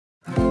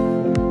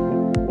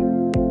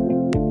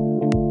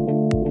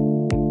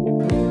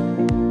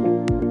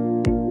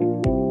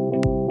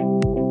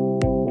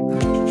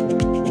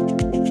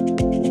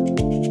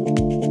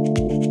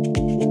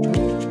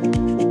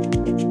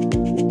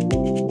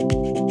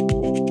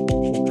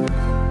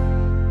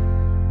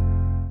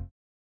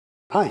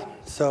Hi,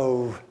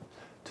 so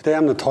today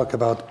I'm going to talk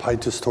about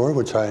Py2Store,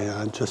 which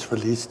I just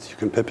released. You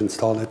can pip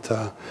install it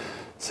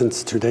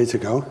since 2 days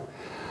ago,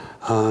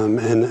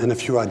 and a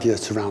few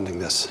ideas surrounding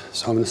this.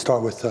 So I'm going to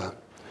start with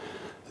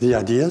the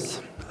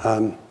ideas.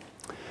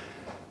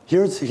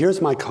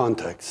 Here's my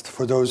context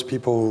for those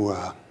people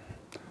who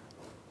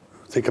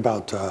think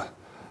about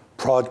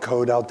prod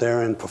code out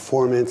there and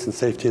performance and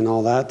safety and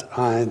all that.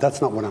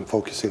 That's not what I'm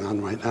focusing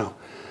on right now.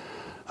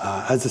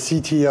 As the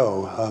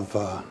CTO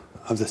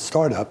of this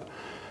startup,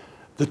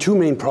 the two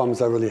main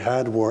problems I really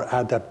had were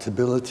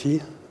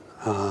adaptability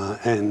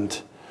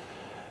and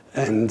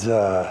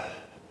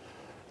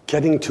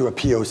getting to a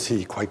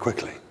POC quite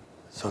quickly.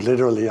 So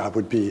literally, I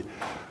would be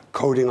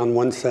coding on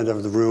one side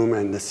of the room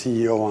and the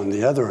CEO on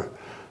the other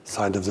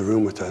side of the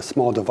room with a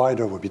small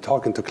divider would be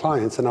talking to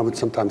clients, and I would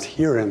sometimes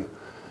hear him,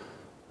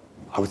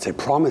 I would say,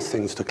 promise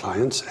things to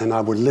clients, and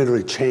I would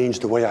literally change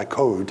the way I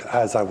code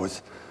as I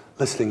was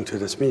listening to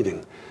this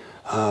meeting.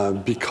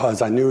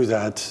 Because I knew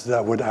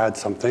that would add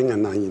something,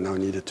 and I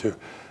needed to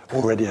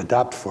already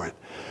adapt for it.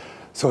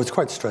 So it's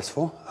quite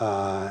stressful,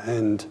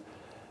 and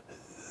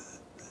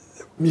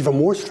even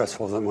more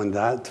stressful than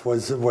that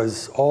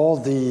was all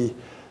the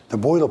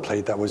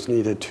boilerplate that was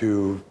needed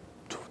to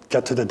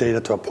get to the data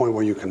to a point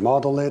where you can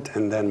model it,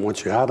 and then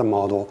once you had a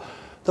model,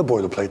 the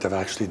boilerplate of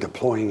actually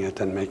deploying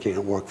it and making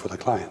it work for the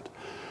client.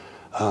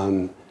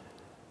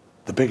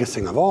 The biggest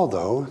thing of all,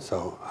 though,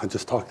 so I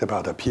just talked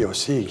about a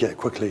POC, get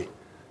quickly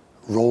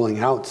rolling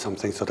out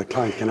something so the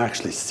client can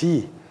actually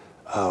see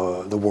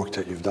the work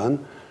that you've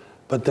done,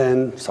 but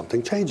then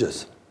something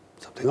changes.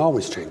 Something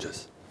always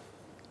changes.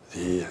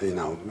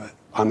 I'm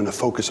going to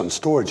focus on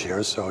storage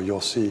here, so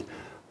you'll see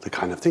the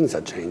kind of things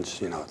that change.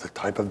 The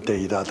type of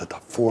data, the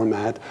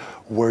format,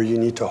 where you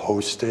need to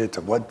host it,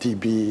 what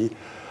DB,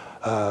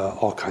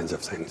 all kinds of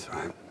things,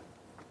 right?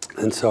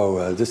 And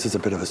so this is a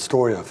bit of a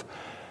story of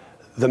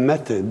the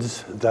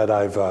methods that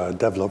I've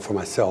developed for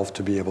myself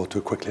to be able to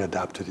quickly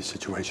adapt to these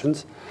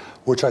situations,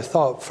 which I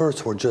thought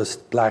first were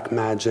just black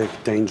magic,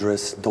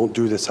 dangerous, don't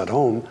do this at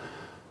home.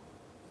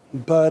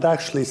 But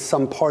actually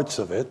some parts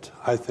of it,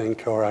 I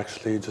think, are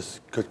actually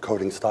just good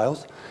coding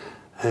styles.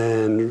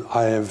 And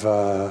I have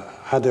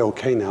had the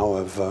okay now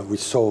of, we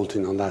sold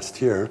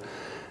last year,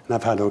 and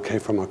I've had okay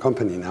from our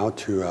company now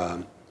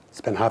to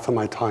spend half of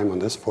my time on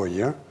this for a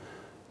year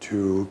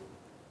to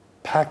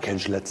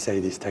package, let's say,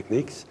 these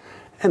techniques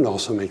and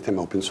also make them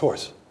open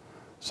source.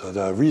 So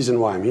the reason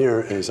why I'm here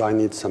is I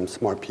need some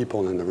smart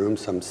people in the room,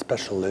 some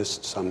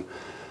specialists,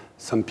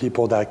 some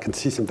people that can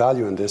see some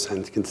value in this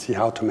and can see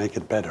how to make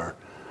it better,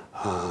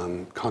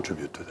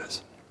 contribute to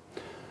this.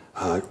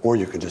 Or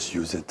you can just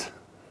use it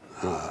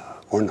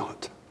or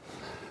not.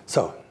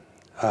 So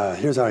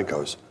here's how it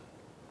goes.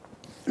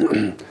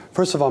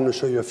 First of all, I'm going to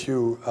show you a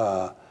few,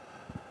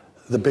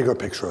 the bigger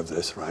picture of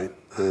this, right?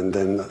 And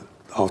then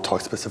I'll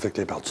talk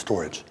specifically about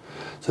storage.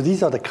 So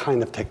these are the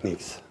kind of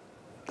techniques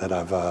that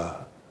I've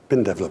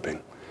been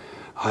developing.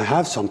 I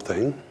have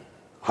something,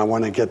 I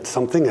want to get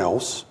something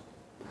else,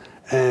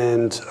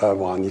 and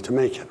I need to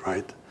make it,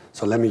 right?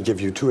 So let me give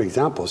you two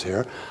examples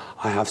here.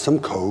 I have some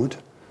code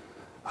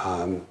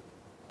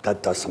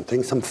that does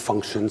something, some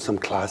functions, some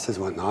classes,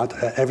 whatnot.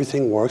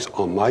 Everything works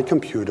on my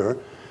computer,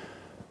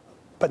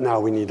 but now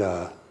we need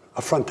a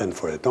front end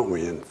for it, don't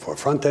we? And for a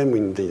front end, we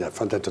need a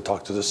front end to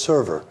talk to the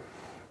server,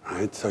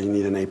 right? So you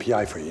need an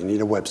API for it, you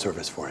need a web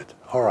service for it.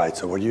 All right,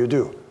 so what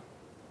do?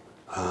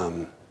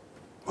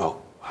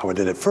 Well, how I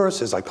did it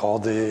first is I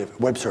called the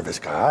web service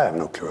guy. I have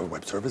no clue of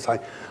web service.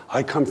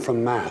 I come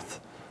from math.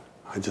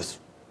 I just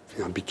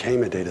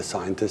became a data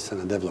scientist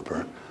and a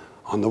developer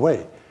on the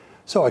way.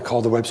 So I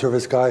called the web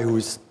service guy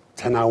who's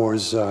 10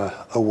 hours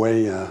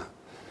away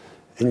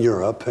in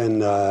Europe,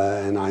 and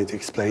I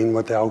explained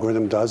what the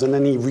algorithm does, and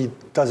then he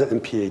does it in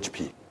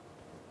PHP.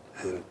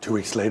 And 2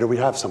 weeks later, we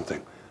have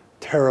something.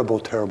 Terrible,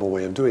 terrible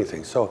way of doing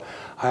things. So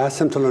I asked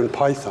him to learn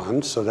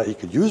Python so that he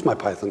could use my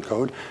Python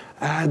code,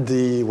 add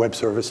the web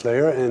service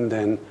layer, and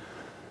then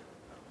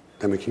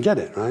we can get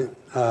it, right?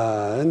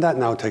 And that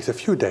now takes a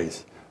few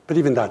days. But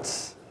even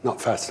that's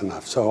not fast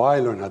enough. So I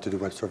learned how to do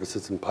web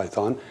services in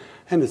Python,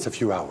 and it's a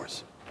few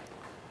hours.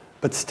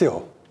 But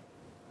still,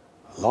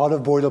 a lot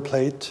of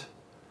boilerplate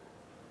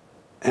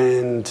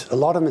and a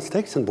lot of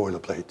mistakes in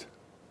boilerplate.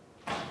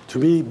 To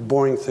me,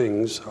 boring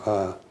things,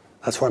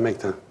 that's where I make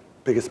the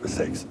biggest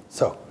mistakes.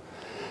 So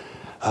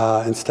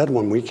instead,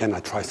 one weekend,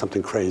 I tried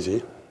something crazy.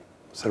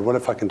 I said, what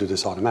if I can do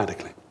this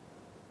automatically?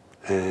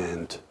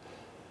 And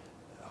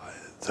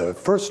the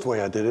first way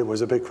I did it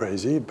was a bit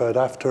crazy, but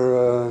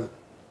after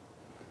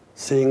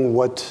seeing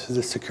what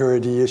the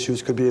security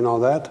issues could be and all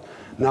that,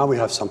 now we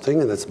have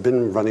something, and it's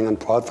been running on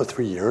prod for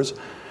 3 years.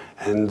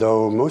 And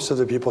though most of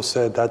the people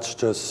said that's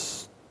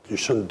just, you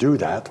shouldn't do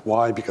that.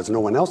 Why? Because no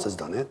one else has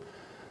done it.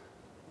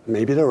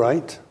 Maybe they're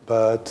right,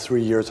 but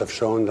 3 years have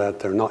shown that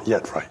they're not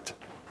yet right.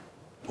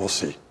 We'll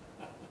see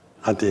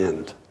at the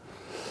end.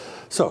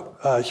 So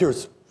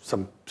here's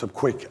some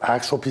quick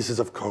actual pieces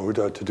of code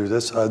to do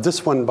this.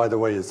 This one, by the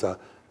way, is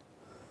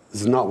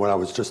not what I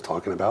was just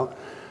talking about.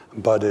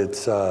 but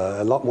it's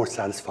a lot more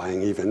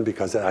satisfying even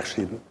because it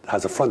actually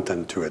has a front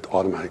end to it,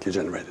 automatically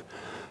generated.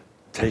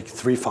 Take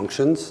 3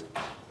 functions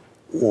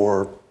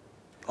or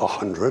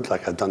 100,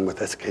 like I've done with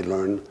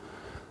sklearn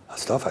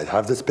stuff. I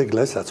have this big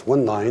list, that's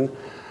 1 line,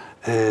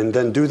 and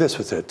then do this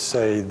with it.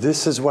 Say,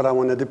 this is what I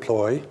want to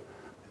deploy.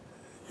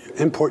 You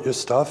import your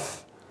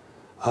stuff.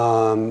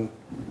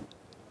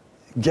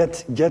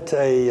 Get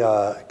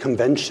a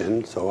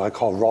convention, so I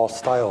call raw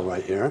style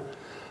right here.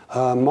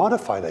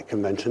 Modify that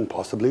convention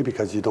possibly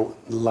because you don't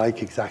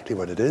like exactly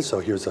what it is. So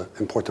here's an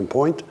important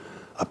point.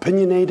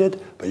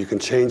 Opinionated, but you can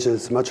change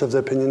as much of the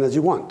opinion as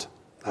you want.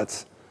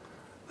 That's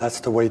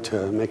the way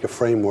to make a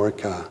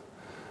framework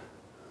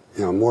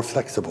more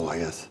flexible, I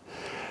guess.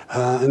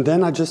 And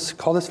then I just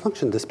call this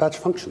function, dispatch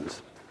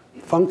functions.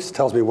 Funcs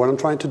tells me what I'm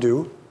trying to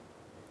do.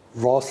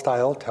 Raw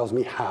style tells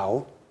me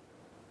how.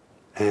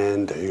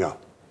 And there you go.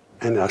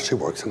 And it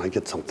actually works, and I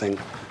get something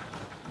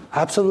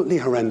absolutely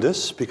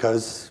horrendous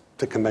because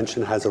the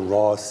convention has a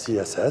raw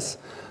CSS,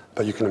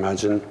 but you can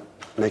imagine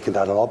making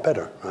that a lot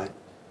better, right?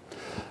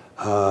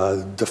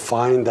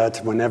 Define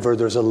that whenever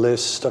there's a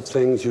list of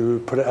things,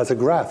 you put it as a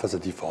graph as a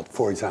default,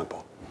 for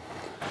example.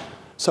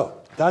 So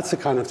that's the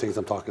kind of things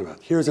I'm talking about.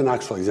 Here's an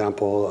actual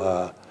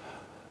example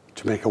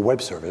to make a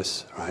web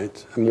service,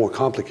 right? And more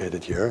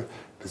complicated here,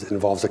 because it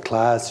involves a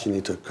class. You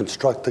need to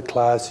construct the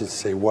class. You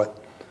say what.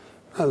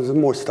 There's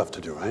more stuff to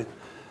do, right?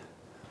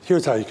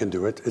 Here's how you can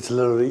do it. It's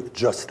literally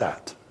just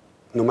that,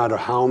 no matter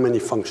how many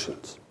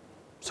functions.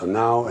 So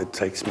now it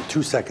takes me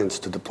 2 seconds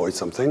to deploy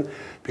something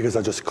because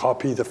I just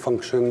copy the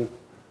function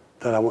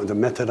that I want, the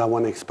method I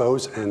want to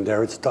expose, and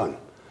there it's done.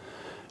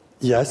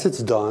 Yes, it's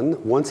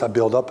done once I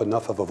build up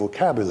enough of a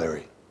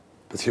vocabulary.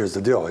 But here's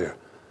the deal here.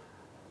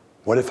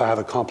 What if I have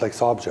a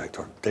complex object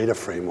or data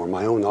frame or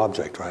my own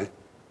object, right?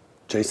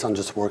 JSON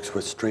just works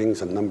with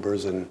strings and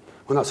numbers and,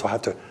 well, no, so I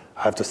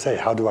have to say,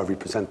 how do I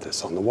represent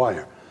this on the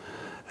wire?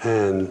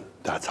 And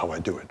that's how I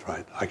do it,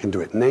 right? I can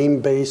do it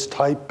name-based,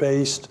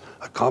 type-based,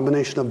 a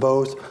combination of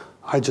both.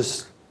 I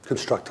just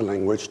construct a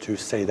language to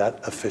say that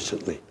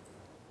efficiently,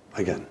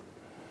 again.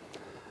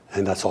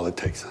 And that's all it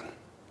takes then.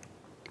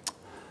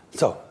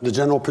 So the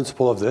general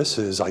principle of this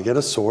is I get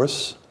a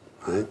source,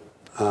 right?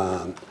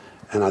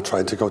 And I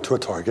try to go to a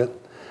target.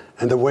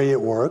 And the way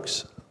it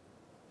works,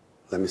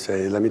 let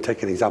me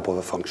take an example of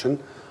a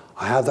function.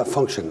 I have that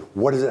function.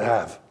 What does it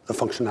have? The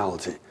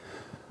functionality.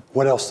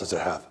 What else does it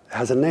have? It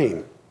has a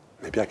name.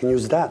 Maybe I can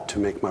use that to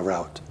make my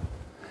route.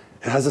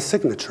 It has a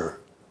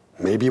signature,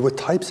 maybe with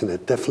types in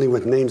it, definitely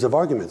with names of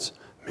arguments.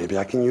 Maybe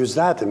I can use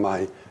that in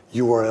my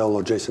URL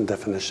or JSON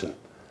definition.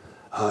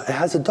 It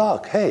has a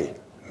doc. Hey,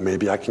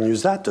 maybe I can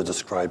use that to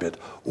describe it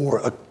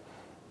or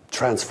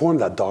transform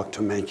that doc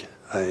to make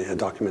a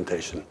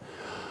documentation.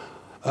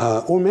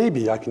 Or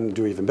maybe I can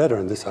do even better,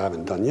 and this I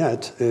haven't done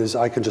yet, is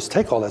I can just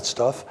take all that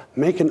stuff,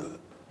 make an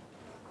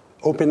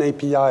open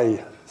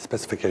API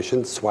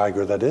specification,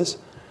 Swagger that is,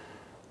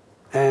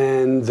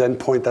 and then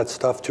point that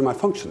stuff to my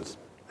functions.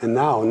 And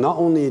now, not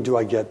only do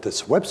I get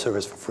this web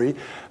service for free,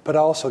 but I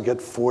also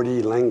get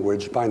 40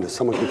 language binders.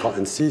 Someone can call it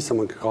in C,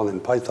 someone can call it in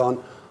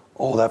Python,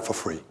 all that for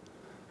free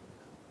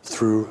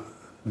through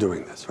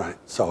doing this, right?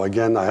 So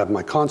again, I have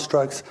my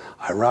constructs.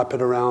 I wrap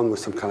it around with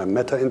some kind of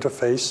meta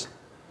interface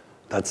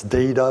that's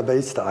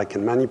data-based that I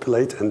can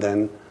manipulate, and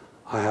then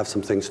I have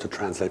some things to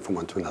translate from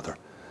one to another.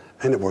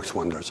 And it works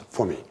wonders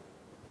for me.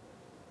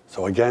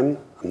 So again,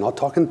 I'm not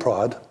talking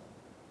prod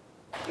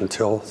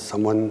until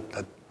someone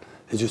that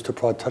is used to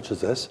prod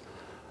touches this.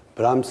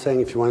 But I'm saying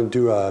if you want to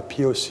do a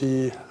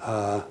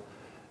POC,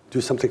 do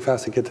something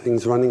fast and get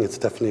things running, it's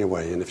definitely a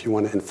way. And if you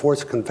want to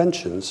enforce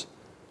conventions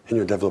in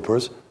your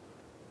developers,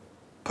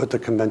 put the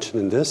convention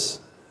in this,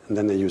 and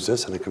then they use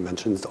this, and the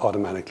convention is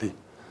automatically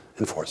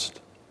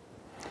enforced.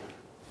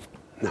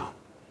 Now,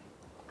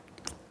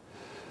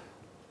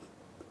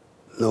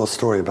 a little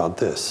story about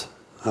this.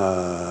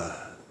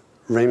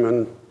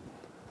 Raymond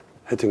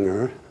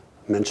Hittinger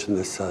mentioned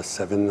this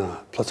 7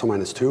 plus or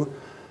minus 2.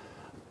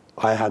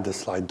 I had this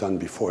slide done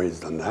before he's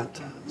done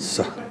that.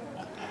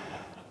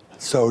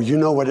 So you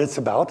know what it's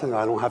about, and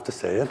I don't have to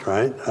say it,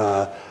 right?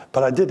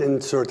 But I did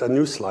insert a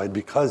new slide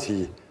because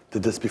he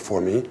did this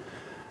before me.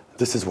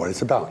 This is what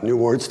it's about, new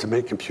words to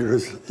make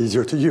computers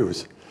easier to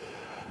use.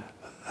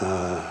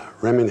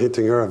 Raymond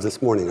Hittinger of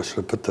this morning, I should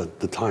have put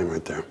the time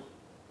right there.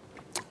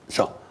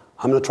 So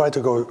I'm going to try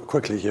to go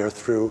quickly here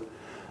through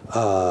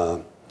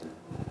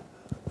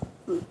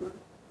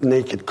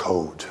naked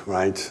code,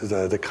 right?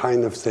 The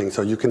kind of thing.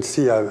 So you can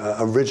see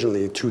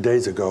originally 2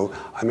 days ago,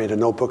 I made a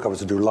notebook. I was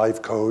to do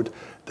live code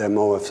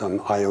demo of some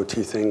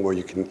IoT thing where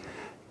you can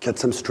get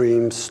some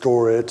streams,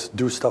 store it,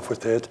 do stuff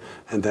with it,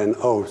 and then,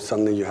 oh,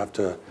 suddenly you have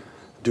to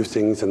do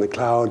things in the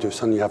cloud.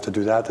 Suddenly you have to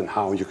do that, and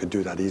how you could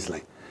do that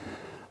easily.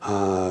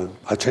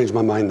 I changed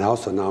my mind now,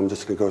 so now I'm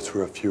just going to go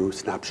through a few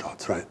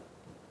snapshots, right?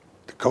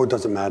 The code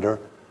doesn't matter.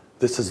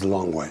 This is the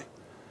long way.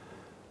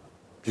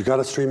 You got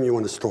a stream, you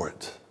want to store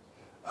it.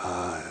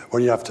 What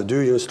do you have to do?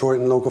 You store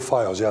it in local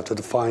files. You have to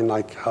define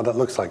like how that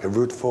looks like, a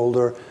root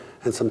folder,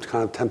 and some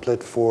kind of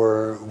template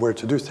for where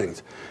to do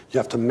things. You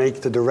have to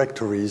make the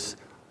directories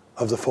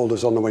of the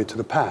folders on the way to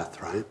the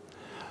path, right?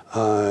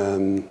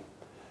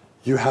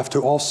 You have to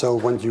also,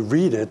 when you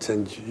read it,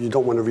 and you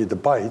don't want to read the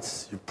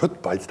bytes, you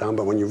put bytes down,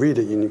 but when you read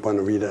it, you want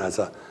to read it as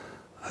a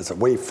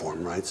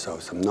waveform, right? So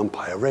some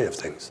NumPy array of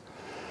things.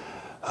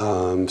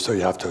 So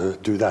you have to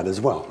do that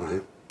as well,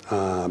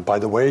 right? By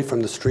the way,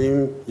 from the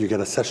stream, you get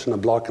a session, a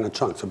block, and a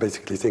chunk. So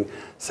basically, think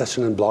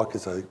session and block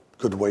is a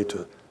good way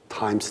to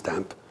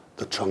timestamp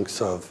the chunks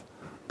of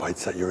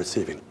bytes that you're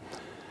receiving.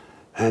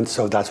 And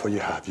so that's what you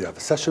have. You have a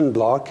session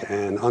block,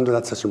 and under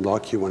that session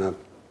block, you want to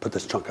put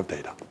this chunk of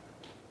data.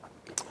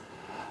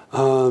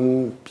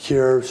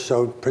 Here,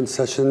 show print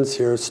sessions.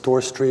 Here,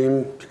 store stream.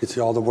 You can see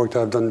all the work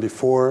that I've done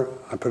before.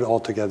 I put it all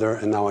together,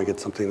 and now I get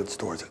something that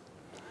stores it.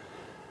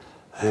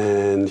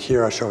 And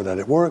here I show that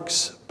it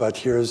works,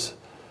 but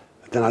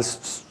then I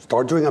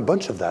start doing a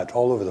bunch of that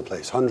all over the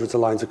place. Hundreds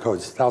of lines of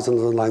codes,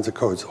 thousands of lines of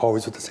codes,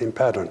 always with the same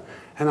pattern.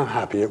 And I'm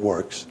happy it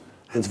works.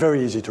 And it's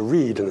very easy to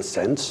read in a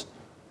sense,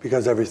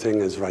 because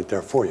everything is right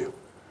there for you.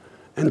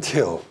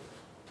 Until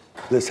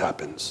this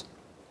happens.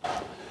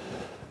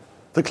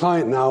 The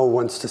client now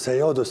wants to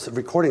say, oh, those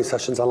recording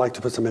sessions, I like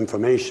to put some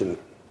information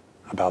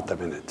about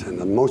them in it. And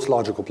the most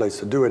logical place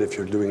to do it, if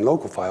you're doing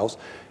local files,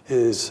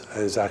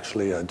 is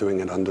actually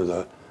doing it under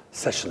the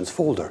sessions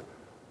folder.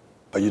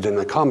 But you didn't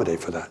accommodate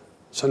for that.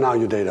 So now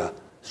your data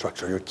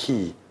structure, your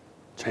key,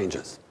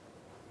 changes.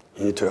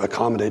 You need to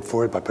accommodate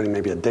for it by putting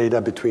maybe a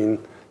data between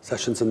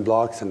sessions and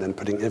blocks, and then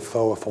putting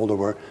info, a folder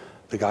where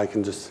the guy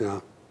can just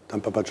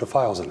dump a bunch of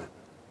files in it.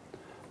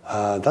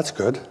 That's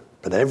good.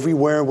 But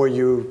everywhere where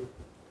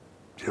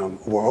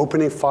we're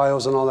opening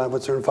files and all that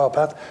with certain file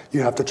path,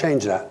 you have to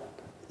change that.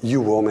 You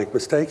will make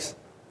mistakes.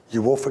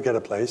 You will forget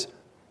a place.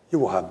 You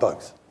will have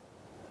bugs.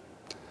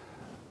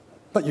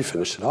 But you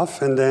finish it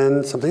off, and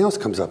then something else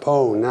comes up.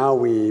 Oh, now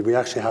we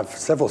actually have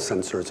several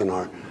sensors in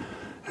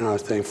our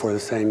thing for the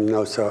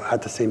same, so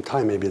at the same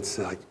time, maybe it's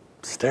like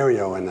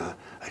stereo and an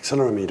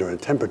accelerometer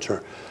and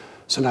temperature.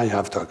 So now you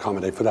have to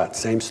accommodate for that.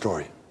 Same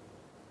story.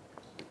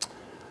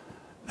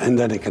 And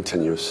then it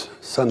continues.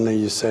 Suddenly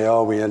you say,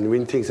 oh, we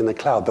need things in the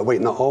cloud. But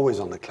wait, not always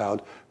on the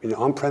cloud. We need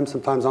on-prem,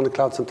 sometimes on the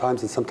cloud,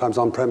 sometimes, and sometimes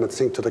on-prem and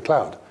sync to the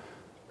cloud.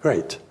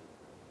 Great.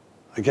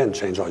 Again,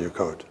 change all your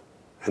code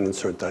and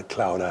insert that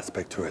cloud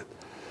aspect to it.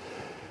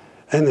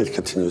 And it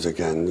continues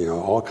again,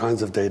 all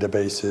kinds of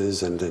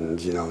databases. And then,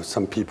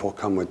 some people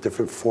come with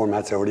different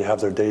formats. They already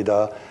have their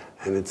data,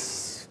 and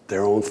it's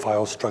their own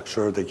file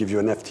structure. They give you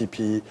an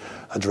FTP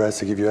address.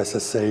 They give you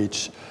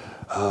SSH,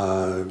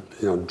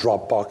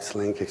 Dropbox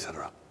link,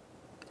 etc.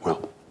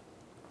 Well,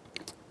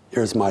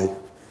 here's my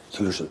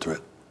solution to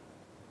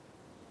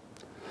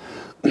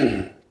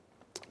it.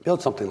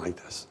 Build something like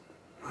this,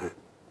 right?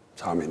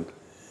 So, I mean,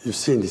 you've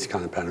seen these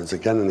kind of patterns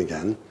again and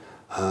again.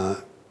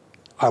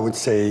 I would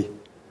say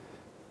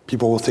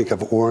people will think of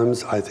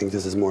ORMs. I think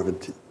this is more of a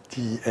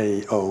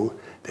DAO,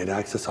 data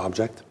access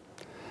object.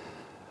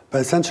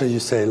 But essentially, you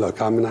say,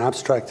 look, I'm going to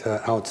abstract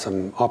out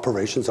some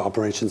operations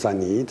I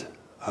need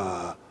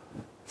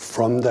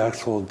from the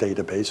actual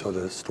database or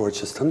the storage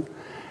system,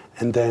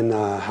 and then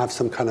have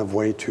some kind of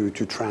way to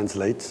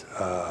translate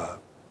the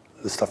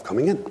stuff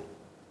coming in.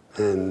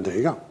 And there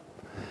you go.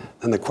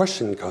 And the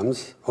question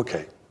comes,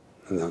 OK.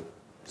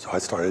 So I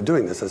started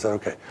doing this. I said,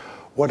 OK,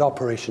 what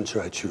operations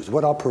should I choose?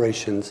 What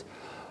operations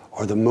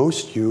are the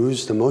most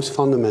used, the most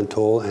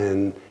fundamental,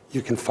 and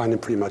you can find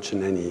it pretty much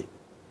in any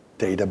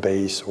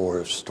database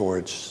or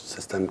storage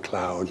system,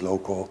 cloud,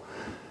 local.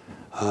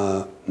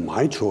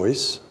 My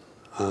choice,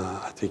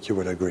 I think you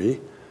would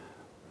agree,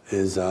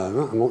 is,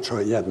 I'm not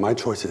sure yet, my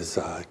choice is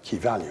key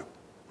value,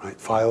 right?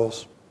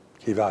 Files,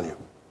 key value.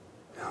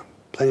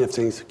 Plenty of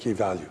things, key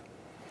value.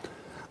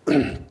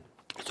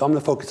 So I'm going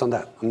to focus on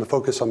that. I'm going to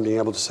focus on being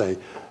able to say,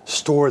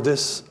 store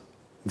this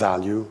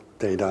value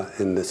data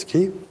in this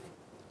key.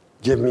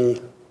 Give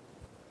me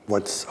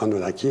what's under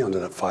that key, under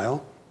that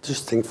file,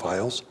 distinct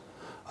files.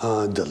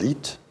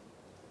 Delete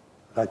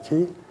that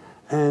key,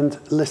 and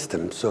list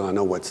them so I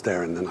know what's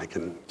there, and then I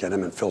can get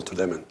them and filter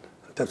them and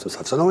types of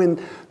stuff. So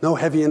no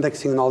heavy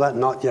indexing and all that,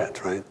 not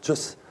yet, right?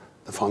 Just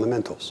the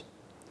fundamentals.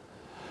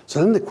 So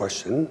then the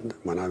question,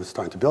 when I was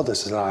starting to build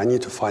this, is I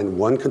need to find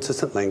one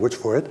consistent language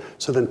for it,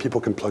 so then people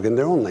can plug in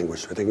their own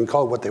language. They can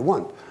call it what they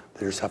want.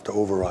 They just have to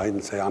override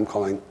and say, I'm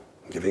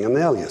giving an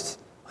alias.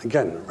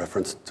 Again,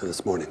 reference to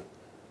this morning.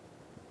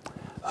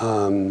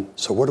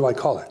 So what do I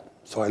call it?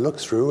 So I looked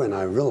through, and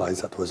I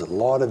realized that there was a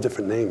lot of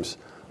different names.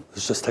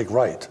 Let's just take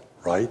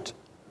write,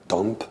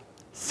 dump,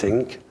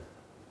 sync.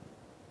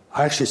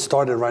 I actually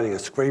started writing a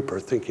scraper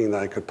thinking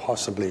that I could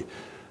possibly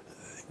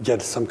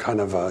get some kind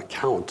of a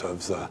count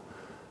of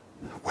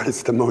what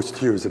is the most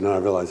used, and then I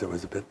realized it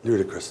was a bit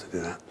ludicrous to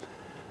do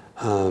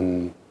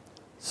that.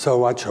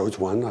 So I chose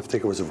one, I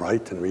think it was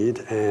write and read,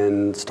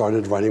 and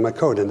started writing my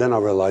code. And then I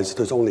realized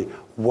there's only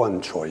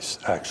one choice,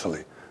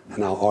 actually.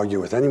 And I'll argue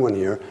with anyone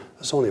here,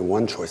 there's only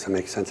one choice that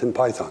makes sense in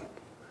Python.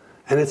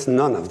 And it's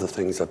none of the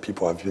things that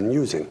people have been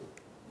using.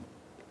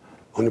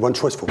 Only one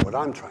choice for what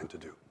I'm trying to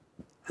do.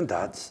 And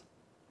that's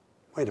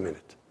wait a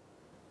minute,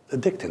 the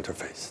dict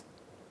interface,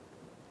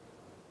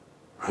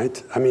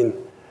 right? I mean,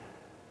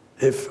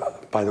 if,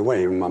 by the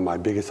way, my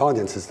biggest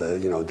audience is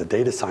the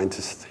data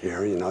scientists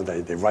here,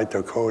 they write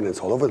their code and it's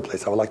all over the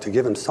place. I would like to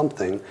give them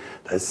something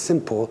that is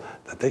simple,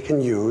 that they can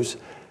use.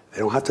 They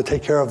don't have to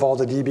take care of all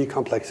the DB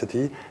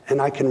complexity,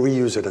 and I can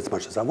reuse it as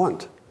much as I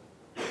want.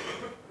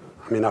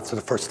 I mean, after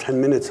the first 10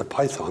 minutes of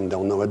Python,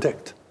 they'll know a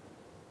dict.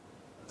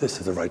 This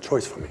is the right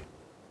choice for me.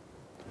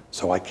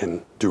 So I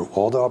can do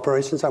all the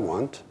operations I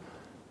want,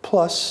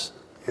 plus,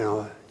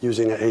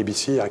 using an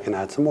ABC, I can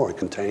add some more. It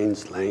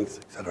contains, length,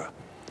 etc.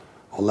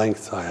 Or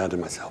length, I added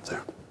myself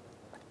there.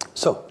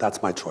 So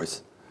that's my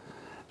choice.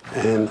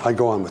 And I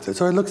go on with it.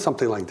 So it looks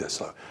something like this.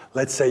 So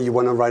let's say you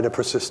want to write a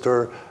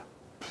persistor,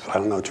 I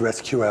don't know, to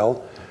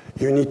SQL.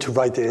 You need to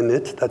write the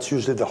init. That's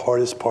usually the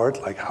hardest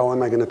part. Like, how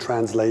am I going to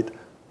translate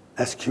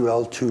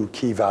SQL to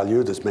key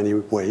value? There's many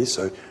ways.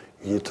 So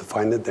you need to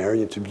find it there.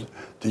 You need to do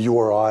the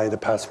URI, the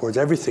passwords,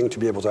 everything to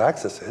be able to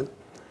access it.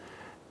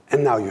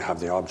 And now you have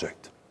the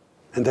object.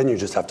 And then you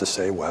just have to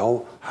say,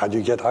 well, how do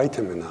you get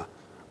item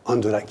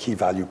under that key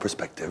value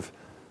perspective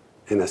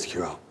in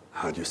SQL?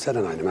 How do you set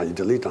an item? How do you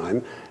delete an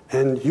item?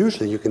 And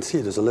usually you can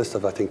see there's a list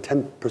of, I think,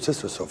 10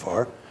 persisters so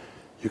far.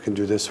 You can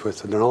do this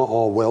with, they're not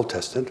all well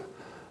tested,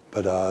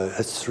 but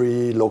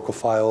S3, local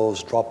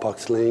files,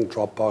 Dropbox link,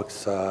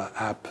 Dropbox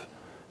app,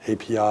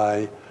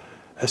 API,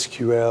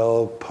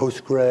 SQL,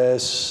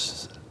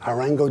 Postgres,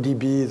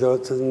 ArangoDB, though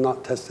it's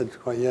not tested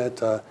quite yet,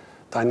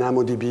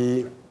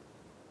 DynamoDB.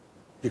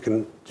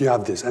 You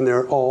have this, and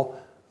they're all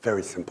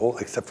very simple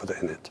except for the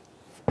init.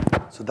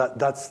 So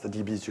that's the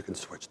DBs you can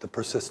switch, the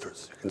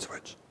persisters you can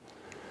switch.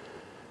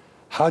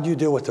 How do you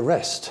deal with the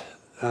rest?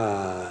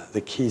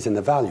 The keys and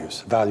the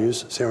values.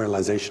 Values,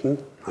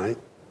 serialization, right?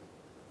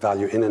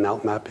 Value in and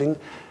out mapping,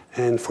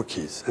 and for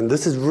keys. And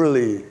this is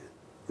really,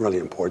 really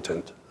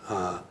important.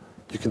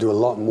 You can do a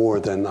lot more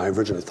than I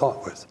originally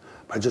thought with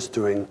by just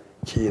doing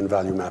key and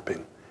value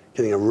mapping.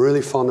 Getting a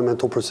really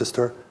fundamental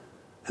persistor,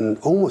 and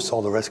almost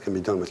all the rest can be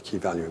done with key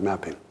value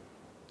mapping.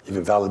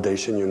 Even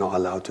validation, you're not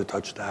allowed to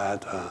touch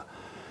that.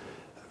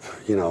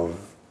 You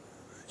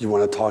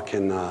want to talk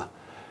in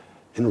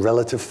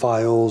relative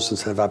files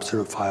instead of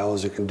absolute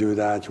files, you can do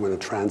that. You want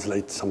to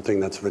translate something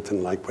that's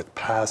written like with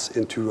pass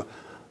into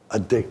a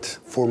dict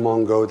for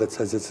Mongo that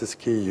says it's this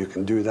key, you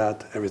can do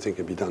that. Everything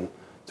can be done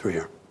through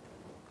here.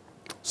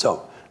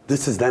 So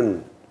this is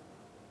then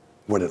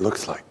what it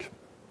looks like.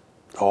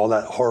 All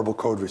that horrible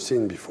code we've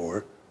seen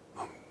before,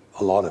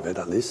 a lot of it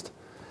at least.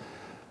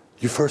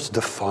 You first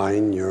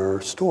define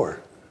your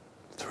store.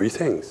 3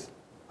 things.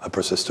 A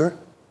persistor.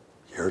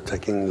 You're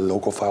taking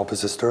local file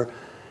persistor.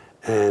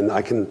 And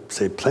I can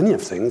say plenty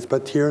of things,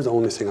 but here the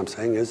only thing I'm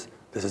saying is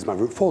this is my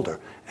root folder.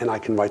 And I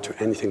can write to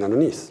anything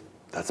underneath.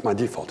 That's my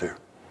default here.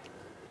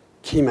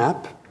 Key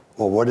map.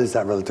 Well, what does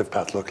that relative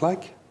path look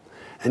like?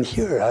 And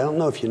here, I don't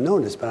know if you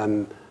noticed, but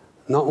I'm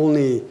not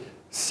only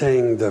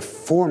saying the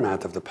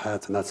format of the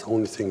path, and that's the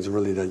only things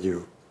really that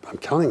I'm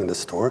counting in the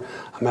store.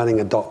 I'm adding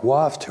a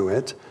 .wav to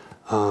it.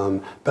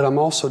 But I'm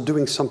also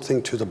doing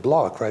something to the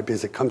block, right?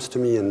 Because it comes to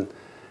me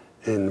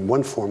in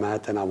one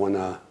format, and I want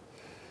to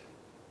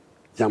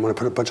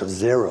put a bunch of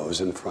zeros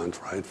in front,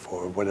 right,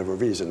 for whatever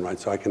reason, right?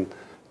 So I can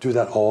do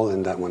that all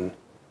in that one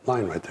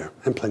line right there,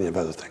 and plenty of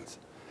other things.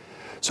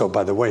 So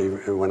by the way,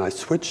 when I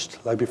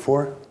switched, like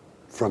before,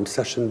 from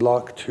session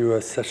block to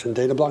a session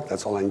data block,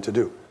 that's all I need to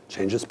do.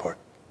 Change this part.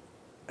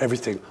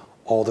 Everything,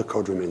 all the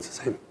code remains the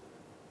same.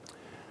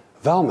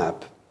 Val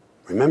map.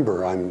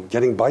 Remember, I'm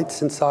getting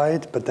bytes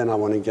inside, but then I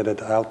want to get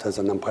it out as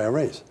a NumPy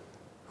arrays.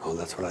 Oh,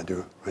 that's what I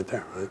do right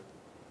there, right?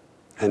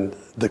 And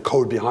the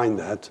code behind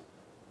that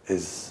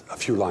is a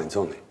few lines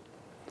only.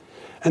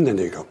 And then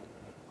there you go.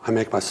 I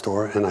make my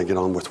store, and I get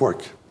on with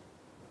work.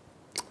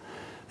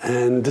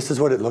 And this is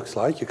what it looks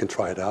like. You can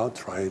try it out.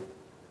 Try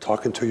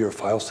talking to your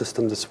file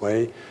system this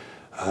way.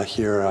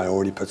 Here, I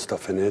already put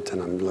stuff in it,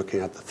 and I'm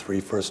looking at the 3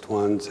 first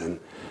ones, and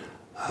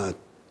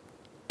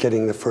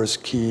getting the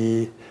first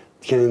key,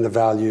 getting the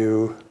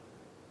value,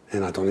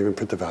 and I don't even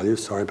print the value,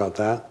 sorry about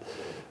that.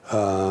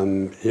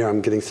 Here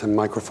I'm getting some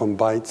microphone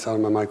bytes out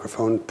of my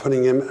microphone,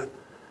 putting in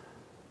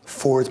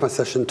 4 is my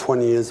session,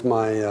 20 is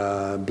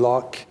my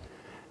block,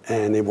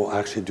 and it will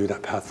actually do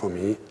that path for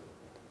me.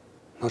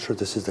 I'm not sure if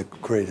this is the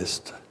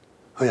greatest.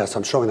 Oh yeah, so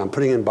I'm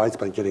putting in bytes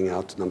by getting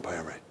out the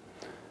NumPy array.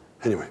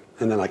 Anyway,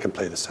 and then I can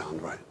play the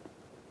sound, right?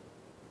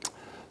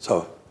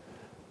 So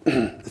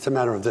it's a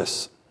matter of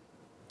this.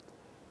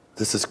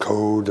 This is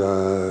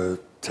code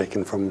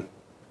taken from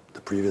the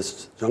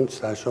previous chunks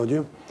that I showed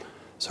you.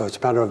 So it's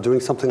a matter of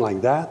doing something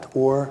like that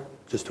or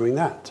just doing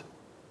that.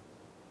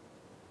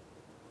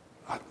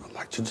 I'd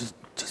like to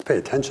just pay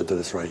attention to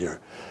this right here.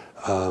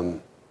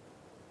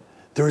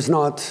 There's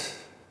not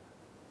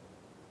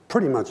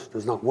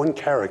one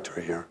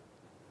character here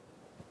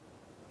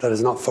that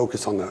is not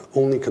focused on the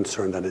only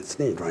concern that it's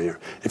need right here.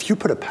 If you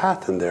put a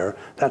path in there,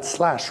 that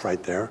slash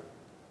right there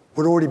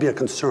would already be a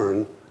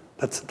concern.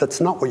 That's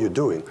not what you're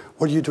doing.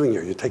 What are you doing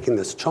here? You're taking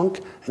this chunk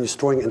and you're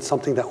storing it in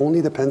something that only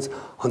depends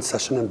on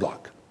session and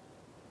block.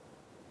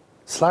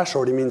 Slash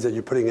already means that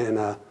you're putting it in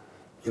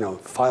a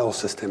file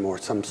system or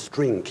some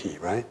string key,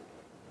 right?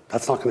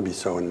 That's not going to be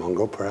so in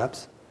Mongo,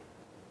 perhaps.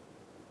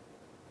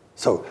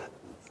 So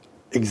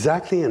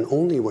exactly and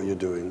only what you're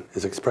doing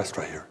is expressed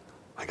right here.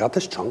 I got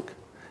this chunk,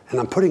 and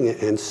I'm putting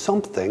it in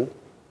something,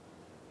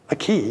 a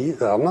key.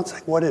 I'm not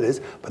saying what it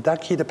is, but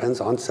that key depends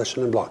on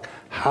session and block.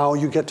 How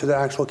you get to the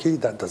actual key,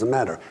 that doesn't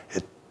matter.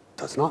 It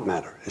does not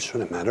matter. It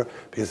shouldn't matter,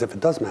 because if it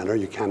does matter,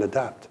 you can't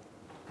adapt.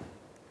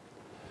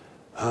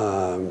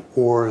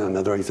 Or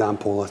another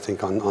example, I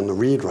think, on the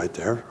read right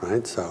there,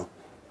 right? So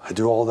I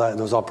do all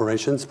those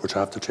operations, which I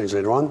have to change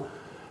later on,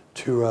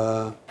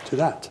 to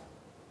that.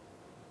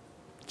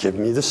 Give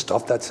me the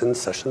stuff that's in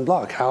session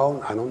block.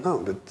 How? I don't know.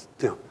 But,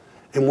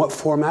 in what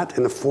format?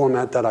 In the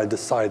format that I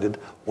decided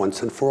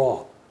once and for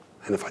all.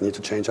 And if I need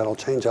to change that, I'll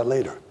change that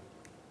later.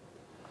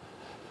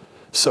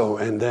 So,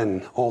 and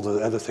then all the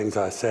other things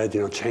I said,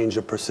 change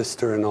the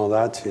persister and all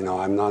that,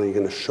 I'm not even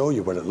going to show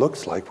you what it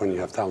looks like when you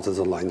have thousands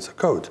of lines of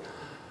code.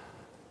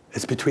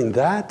 It's between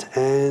that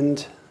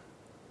and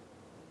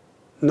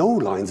no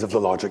lines of the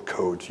logic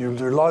code.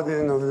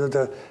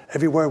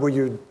 Everywhere where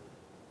your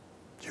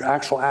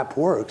actual app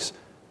works,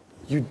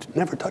 you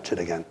never touch it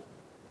again.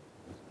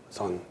 It's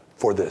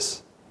for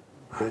this,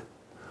 right?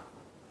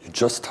 You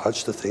just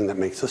touch the thing that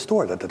makes a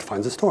store, that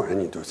defines a store,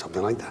 and you do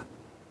something like that.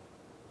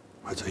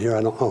 Right, so here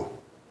I don't,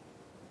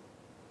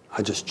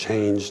 I just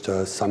changed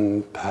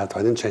some path.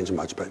 I didn't change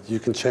much, but you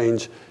can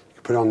change, you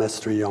can put it on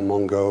S3, on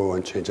Mongo,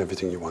 and change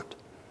everything you want.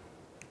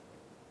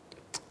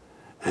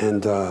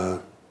 And I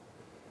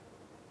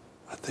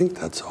think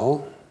that's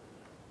all.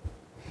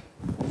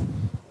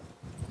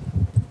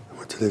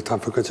 What's the time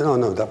for questions? Oh,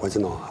 no, that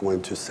wasn't all. I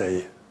wanted to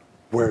say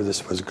where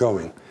this was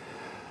going.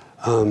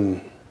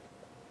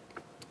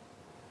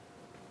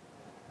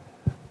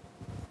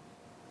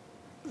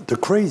 The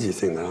crazy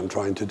thing that I'm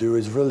trying to do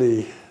is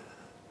really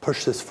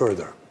push this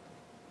further.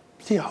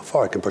 See how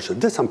far I can push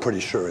it. This, I'm pretty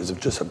sure, is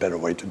just a better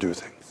way to do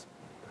things.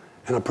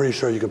 And I'm pretty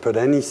sure you can put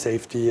any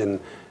safety and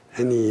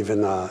any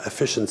even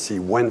efficiency,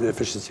 when the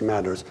efficiency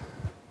matters,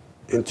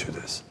 into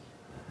this.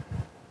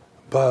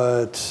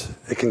 But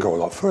it can go a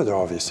lot further,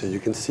 obviously. You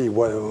can see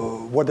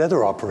what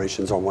other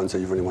operations are ones that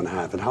you really want to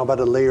have. And how about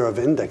a layer of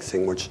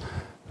indexing, which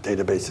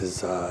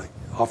databases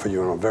offer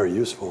you and are very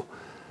useful.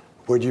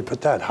 Where do you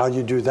put that? How do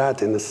you do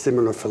that in a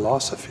similar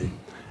philosophy?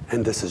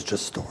 And this is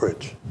just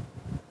storage.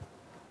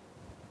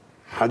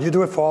 How do you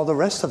do it for all the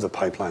rest of the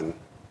pipeline?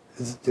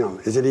 Is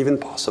it even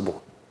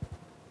possible?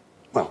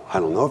 Well, I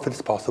don't know if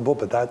it's possible,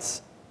 but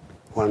that's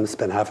what I'm going to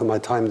spend half of my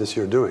time this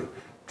year doing,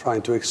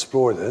 trying to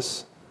explore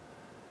this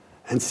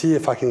and see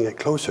if I can get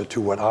closer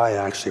to what I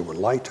actually would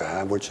like to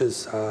have, which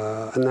is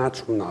a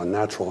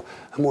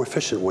more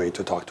efficient way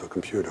to talk to a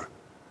computer.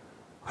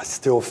 I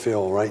still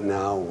feel right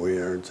now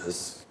we're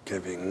just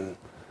giving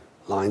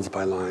lines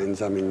by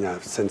lines. I mean,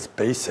 since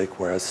BASIC,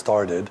 where I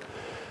started,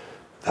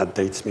 that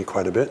dates me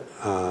quite a bit.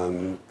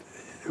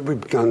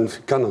 We've gone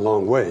a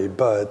long way,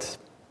 but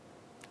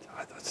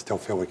I still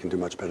feel we can do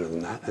much better than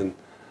that. And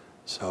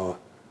so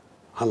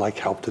I like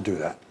help to do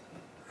that.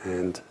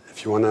 And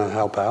if you want to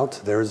help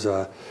out,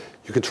 you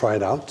can try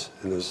it out.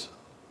 And there's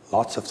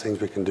lots of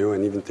things we can do,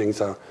 and even things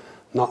are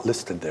not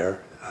listed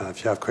there.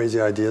 If you have crazy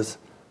ideas,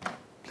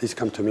 please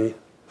come to me.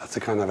 That's the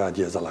kind of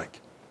ideas I like.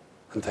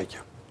 And thank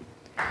you.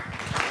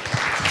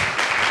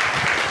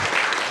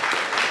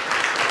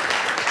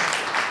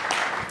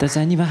 Does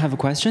anyone have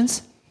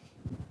questions?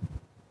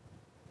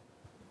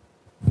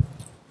 I'm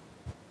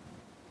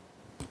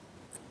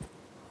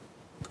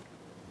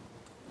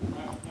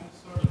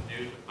sort of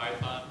new to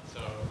Python,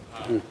 so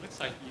it looks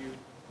like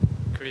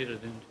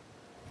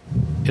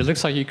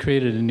you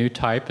created a new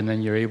type, and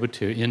then you're able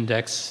to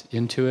index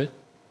into it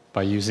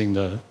by using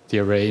the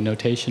array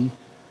notation.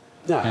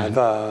 Yeah,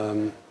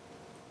 I've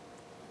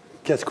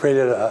just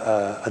created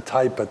a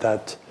type, but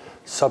that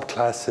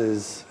subclass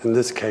is, in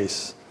this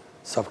case,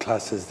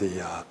 subclass is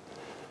the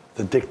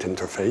dict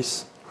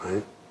interface,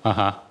 right?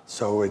 Uh-huh.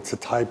 So it's a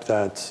type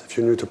that, if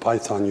you're new to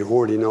Python, you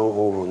already know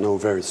or will know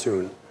very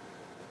soon.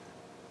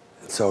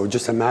 So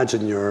just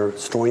imagine you're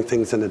storing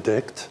things in a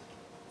dict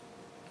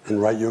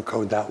and write your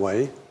code that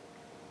way,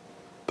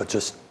 but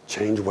just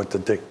change what the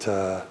dict,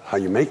 how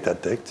you make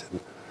that dict,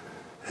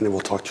 and it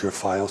will talk to your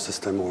file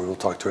system, or it will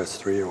talk to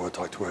S3, or it will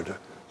talk to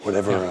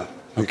whatever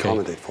you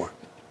accommodate for.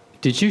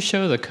 Did you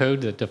show the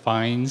code that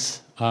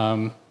defines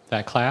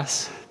that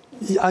class?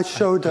 Yeah, I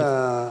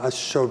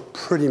showed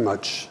pretty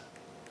much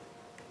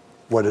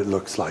what it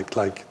looks like.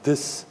 Like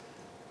this,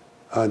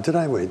 did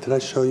I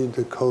show you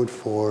the code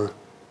for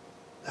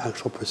the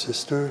actual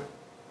persister?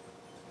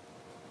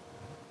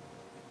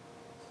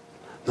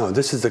 No,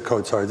 this is the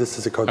code, sorry, this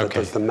is the code that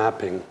does the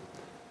mapping.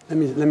 Let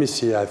me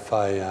see if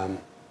I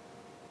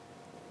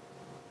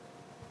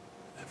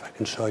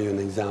can show you an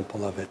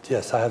example of it.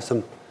 Yes, I have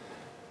some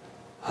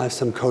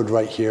code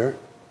right here.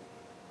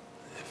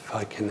 If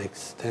I can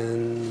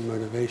extend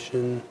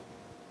motivation.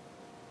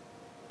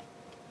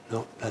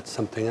 No, that's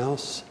something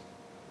else.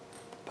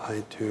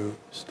 Py to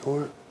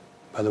store.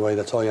 By the way,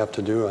 that's all you have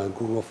to do.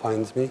 Google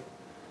finds me.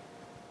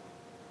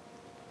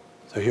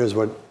 So here's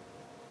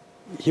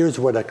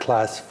what a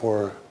class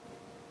for.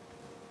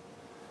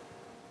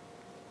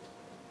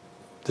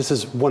 This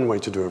is one way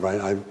to do it,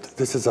 right?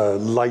 This is a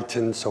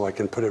lighten, so I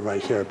can put it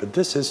right here. But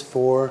this is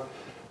for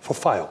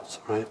files,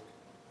 right?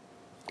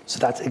 So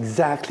that's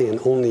exactly and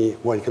only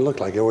what it can look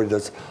like. It already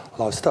does a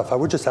lot of stuff. I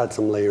would just add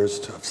some layers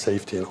of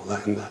safety and all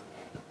that in that.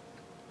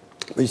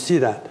 But you see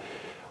that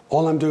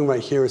all I'm doing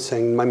right here is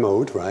saying my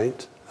mode,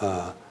 right?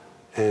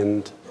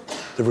 And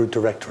the root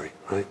directory,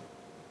 right?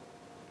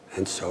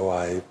 And so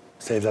I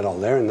save that all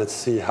there, and let's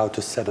see how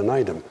to set an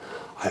item.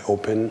 I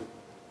open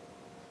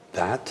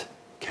that,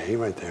 K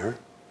right there,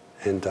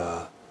 and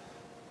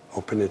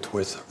open it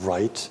with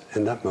write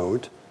and that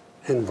mode,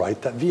 and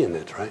write that V in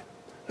it, right?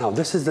 Now,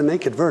 this is the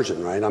naked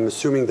version, right? I'm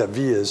assuming that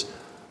V is,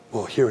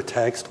 well, here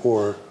text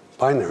or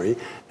binary,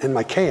 and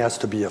my K has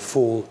to be a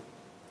full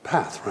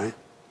path, right?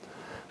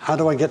 How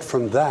do I get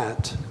from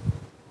that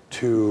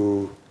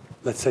to,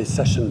 let's say,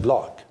 session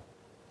block?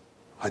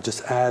 I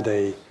just add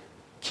a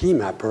key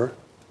mapper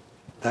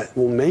that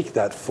will make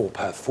that full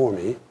path for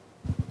me,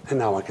 and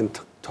now I can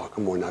talk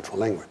a more natural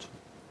language.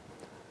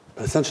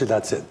 But essentially,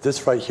 that's it.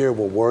 This right here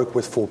will work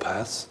with full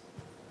paths.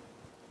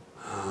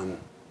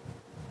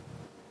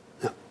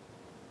 Yeah.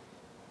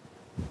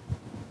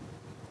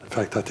 In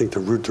fact, I think the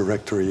root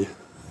directory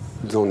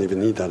don't even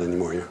need that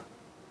anymore here.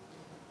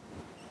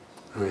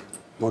 All right,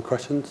 more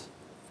questions?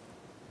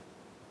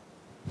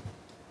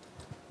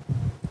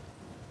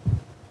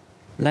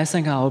 Let's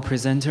thank our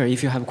presenter.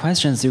 If you have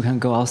questions, you can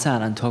go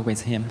outside and talk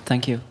with him.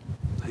 Thank you.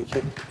 Thank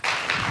you.